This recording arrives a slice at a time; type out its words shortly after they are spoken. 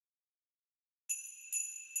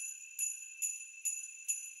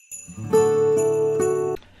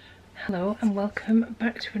Hello and welcome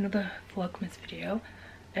back to another Vlogmas video.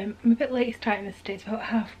 I'm a bit late starting this day, it's about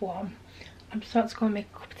 1:30. I'm just about to go and make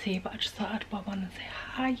a cup of tea, but I just thought I'd bob on and say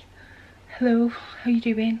hi. Hello, how you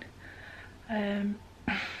doing?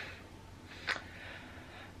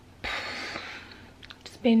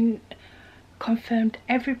 It's been confirmed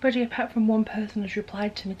everybody apart from one person has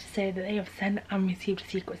replied to me to say that they have sent and received a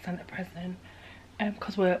Secret Santa present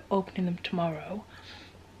because we're opening them tomorrow.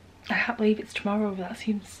 I can't believe it's tomorrow, that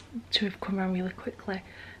seems to have come around really quickly.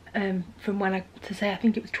 From when I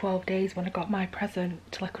think it was 12 days when I got my present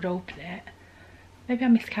till I could open it. Maybe I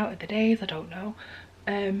miscounted the days, I don't know.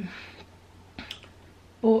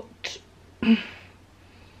 But I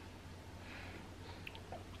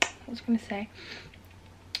was going to say,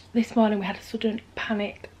 this morning we had a sudden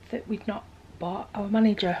panic that we'd not bought our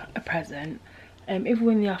manager a present. If we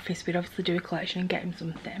were in the office, we'd obviously do a collection and get him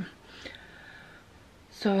something.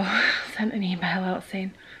 So I sent an email out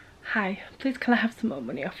saying, hi, please can I have some more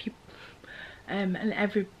money off you? And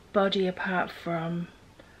everybody apart from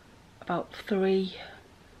about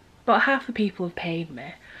half the people have paid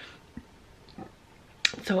me.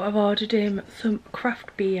 So I've ordered him some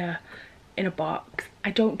craft beer in a box.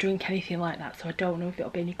 I don't drink anything like that, so I don't know if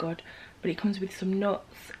it'll be any good, but it comes with some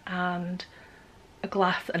nuts and a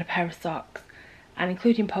glass and a pair of socks, and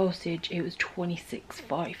including postage it was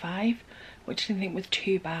 £26.45, which I didn't think was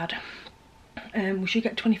too bad. We should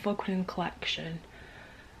get 24 quid in the collection,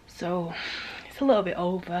 so it's a little bit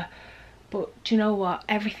over, but do you know what,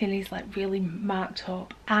 everything is like really marked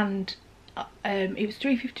up, and it was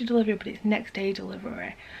 £3.50 delivery, but it's next day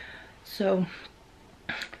delivery, so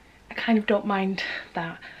I kind of don't mind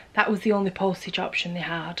that. That was the only postage option they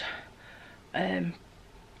had. I'm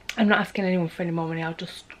not asking anyone for any more money, I'll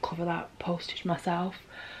just cover that postage myself.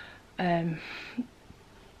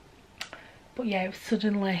 But yeah, it was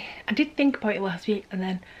suddenly, I did think about it last week, and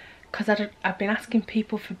then because I've been asking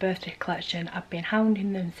people for birthday collection, I've been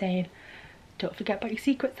hounding them saying, don't forget about your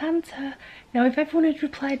Secret Santa. Now if everyone had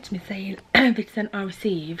replied to me saying they'd sent or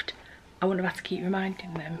received, I wouldn't have had to keep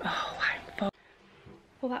reminding them. Oh,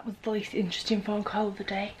 well, that was the least interesting phone call of the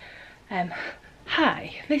day.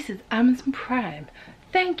 Hi, this is Amazon Prime.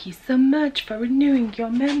 Thank you so much for renewing your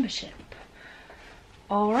membership.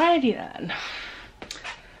 Alrighty then.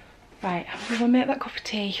 Right, I'm gonna make that cup of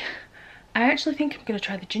tea. I actually think I'm gonna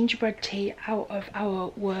try the gingerbread tea out of our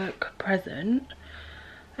work present.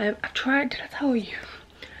 I tried, did I tell you?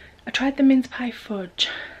 I tried the mince pie fudge.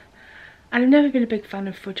 And I've never been a big fan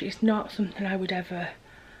of fudge. It's not something I would ever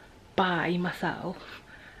buy myself.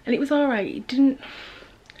 And it was alright. It didn't,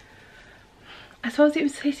 I suppose it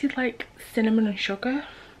was tasted like cinnamon and sugar.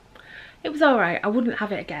 It was alright. I wouldn't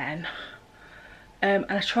have it again. And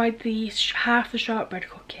I tried half the shortbread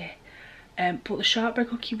cookie. But the shortbread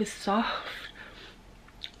cookie was soft.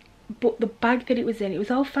 But the bag that it was in, it was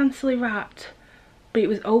all fancily wrapped, but it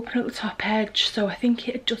was open at the top edge, so I think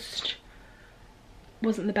it just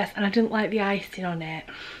wasn't the best, and I didn't like the icing on it.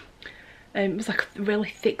 It was like a really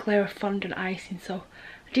thick layer of fondant icing, so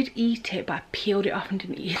I did eat it, but I peeled it off and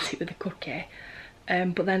didn't eat it with the cookie.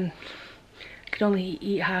 But then I could only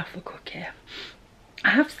eat half the cookie. I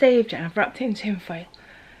have saved it and I've wrapped it in tin foil,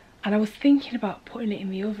 and I was thinking about putting it in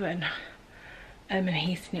the oven and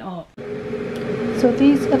heating it up. So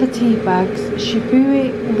these are the tea bags: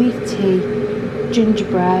 Shibui leaf tea,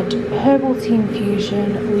 gingerbread, herbal tea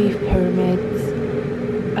infusion, leaf pyramids,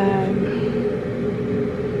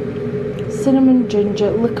 cinnamon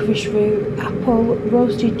ginger, licorice root, apple,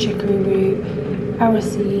 roasted chicory root,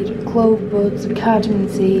 araseed, clove buds, cardamom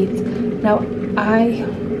seeds. Now I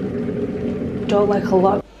don't like a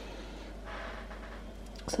lot.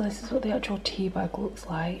 So this is what the actual tea bag looks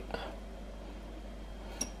like.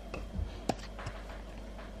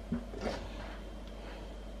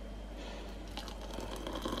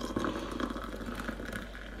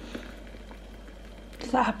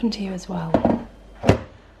 Does that happen to you as well?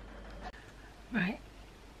 Right.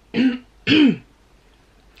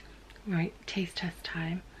 Right, taste test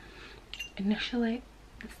time. Initially,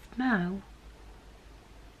 the smell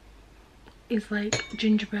is like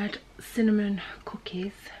gingerbread cinnamon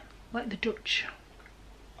cookies, like the Dutch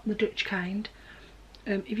kind.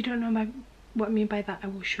 If you don't know what I mean by that, I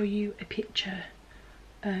will show you a picture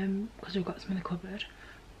because we've got some in the cupboard.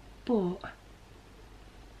 But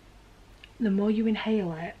the more you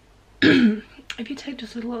inhale it, if you take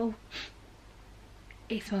just a little,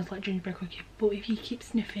 it smells like gingerbread cookie, but if you keep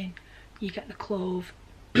sniffing, you get the clove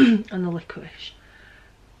and the licorice,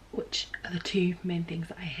 which are the two main things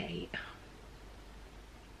that I hate.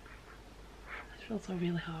 It's also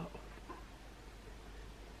really hot.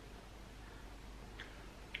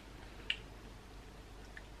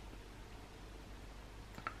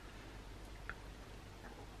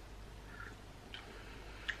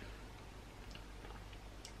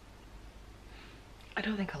 I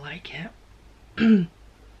don't think I like it.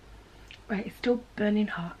 Right, it's still burning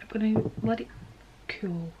hot. I'm gonna let it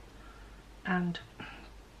cool, and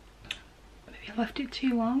maybe I left it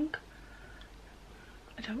too long.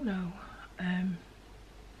 I don't know.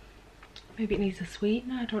 Maybe it needs a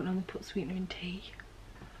sweetener. I don't normally put sweetener in tea.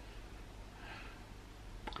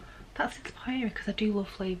 That's inspiring because I do love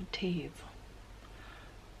flavoured teas.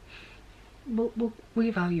 We'll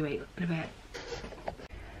reevaluate in a bit.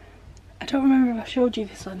 I don't remember if I showed you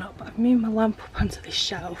this or not, but I've moved my lamp up onto this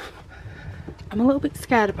shelf. I'm a little bit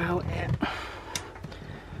scared about it,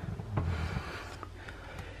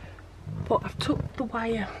 but I've took the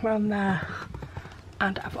wire around there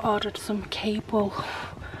and I've ordered some cable.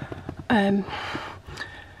 I'm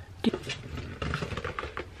going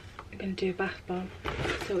to do a bath bomb.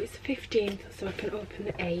 So it's 15th, so I can open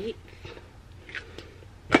the 8th.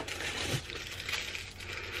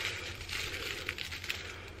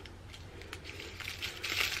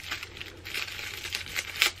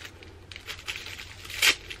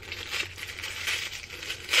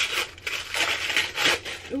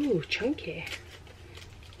 Ooh, chunky.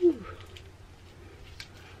 Ooh.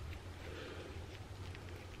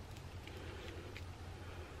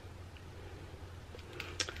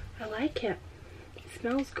 I like it. It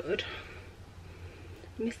smells good.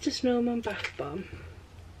 Mr. Snowman bath bomb.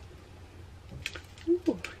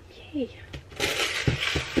 Ooh, yay.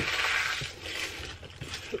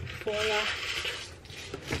 Put 4 left.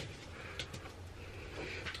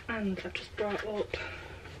 And I've just brought up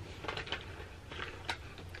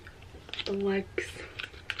the legs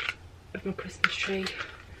of my Christmas tree,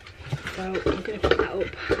 so I'm going to put that up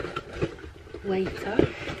later.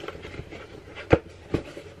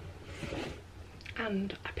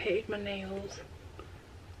 And I painted my nails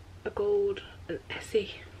a gold,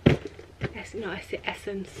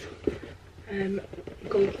 essence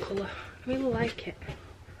gold colour. I really like it.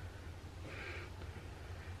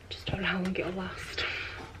 Just don't know how long it'll last.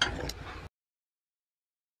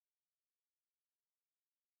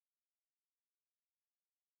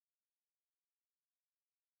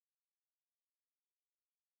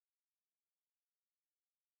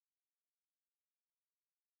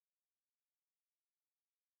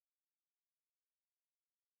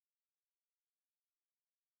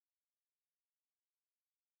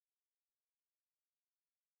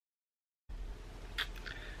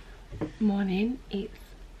 Morning, it's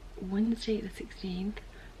Wednesday the 16th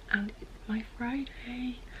and it's my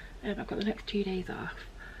Friday. I've got the next 2 days off,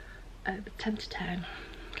 10 to 10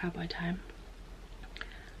 cowboy time,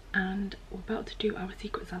 and we're about to do our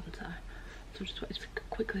Secret Santa, so just wanted to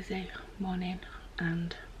quickly say morning,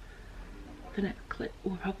 and the next clip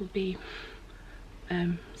will probably be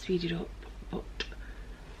speeded up, but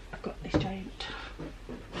I've got this giant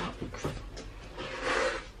box.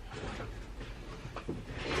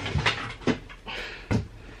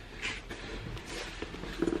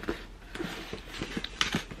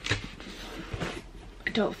 I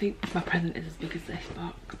don't think my present is as big as this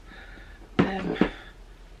box, but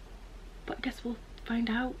I guess we'll find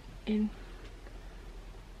out in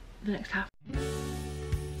the next half.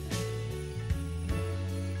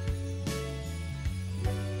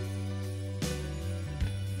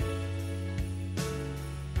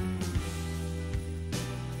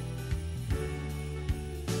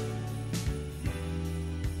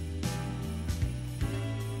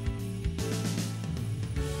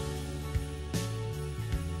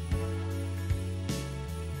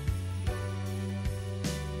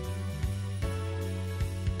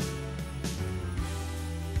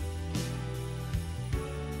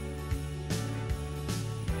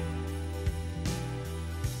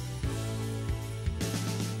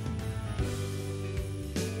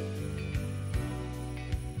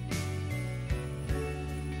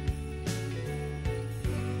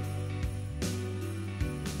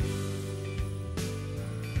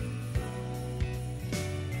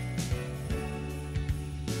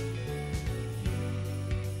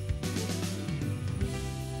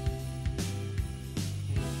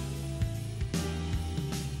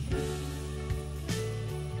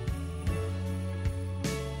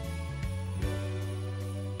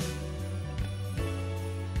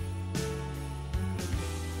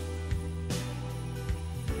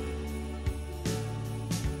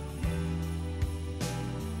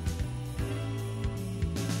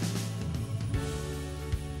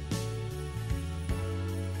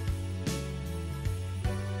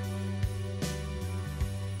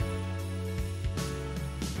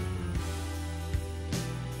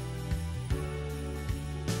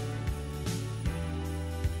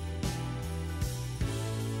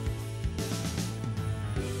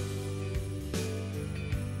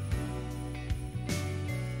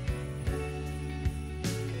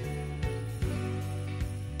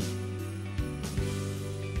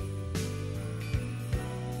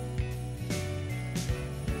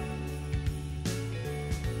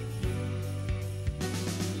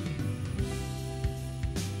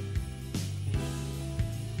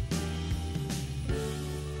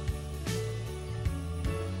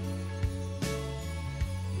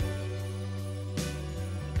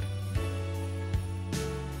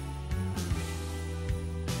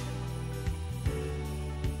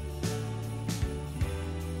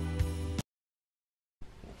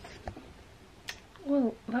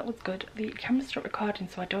 that was good. The camera stopped recording,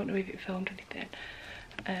 so I don't know if it filmed anything.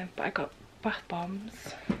 But I got bath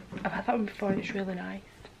bombs. I've had that one before and it's really nice.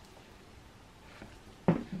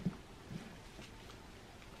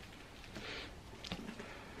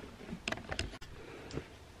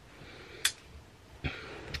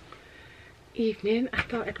 Evening, I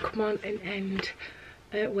thought I'd come on and end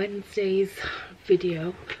Wednesday's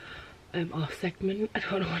video or segment. I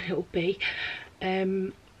don't know what it'll be.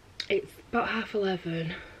 It's about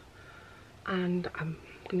 11:30 and I'm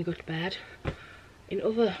gonna go to bed. In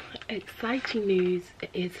other exciting news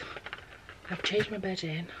is I've changed my bed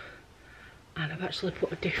in and I've actually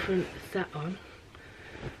put a different set on.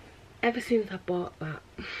 Ever since I bought that,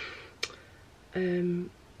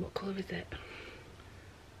 what colour is it?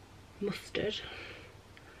 Mustard.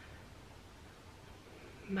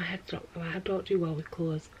 My head's not, I don't do well with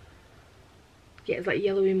colours. Yeah, it's like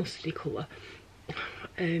yellowy mustardy colour.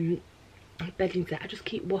 Bedding set. I just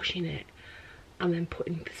keep washing it and then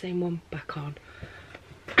putting the same one back on.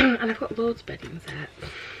 And I've got loads of bedding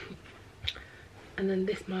sets. And then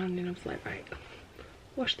this morning I was like, right,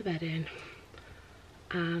 wash the bed in.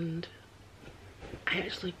 And I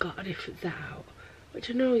actually got a different set out, which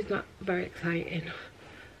I know is not very exciting.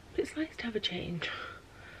 But it's nice to have a change.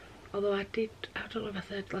 Although I don't know if I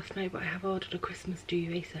said last night, but I have ordered a Christmas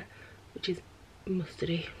duvet set, which is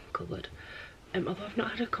mustardy coloured. Although I've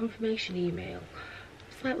not had a confirmation email.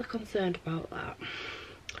 I'm slightly concerned about that.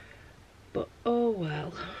 But oh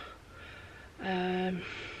well. I'm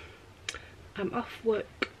off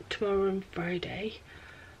work tomorrow and Friday.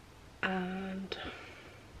 And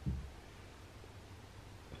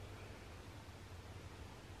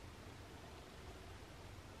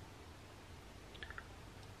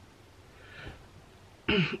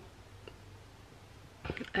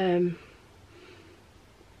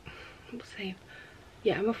what's I saying?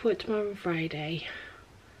 Yeah, I'm off work tomorrow and Friday,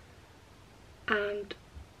 and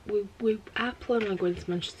we are planning on going to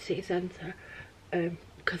Manchester City Centre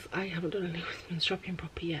because I haven't done any Christmas shopping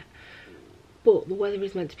proper yet, but the weather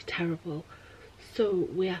is meant to be terrible, so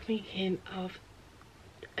we are thinking of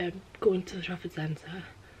going to the Trafford Centre.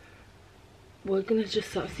 We're going to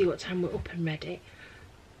just sort of see what time we're up and ready.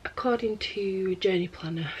 According to a journey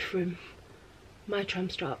planner from my tram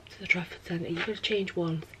stop to the Trafford Centre, you've got to change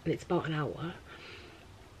once and it's about an hour.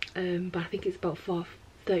 But I think it's about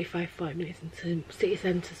 35-40 minutes into city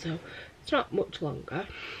centre, so it's not much longer.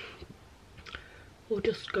 We'll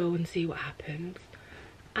just go and see what happens.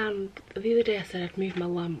 And the other day I said I'd move my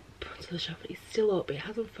lamp to the shop. It's still up, it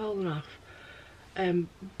hasn't fallen off.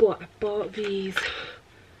 But I bought these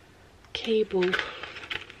cable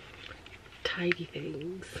tidy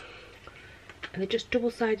things, and they're just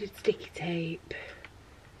double-sided sticky tape,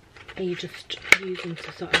 and you just use them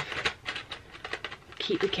to sort of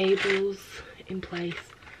keep the cables in place.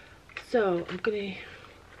 So I'm gonna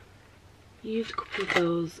use a couple of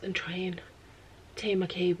those and try and tame my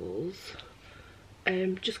cables,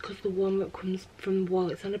 just because the one that comes from the wall,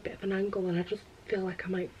 it's on a bit of an angle and I just feel like I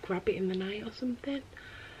might grab it in the night or something.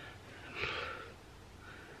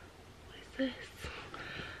 What is this?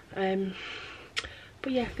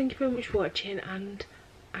 But yeah, thank you very much for watching, and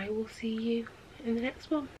I will see you in the next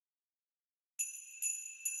one.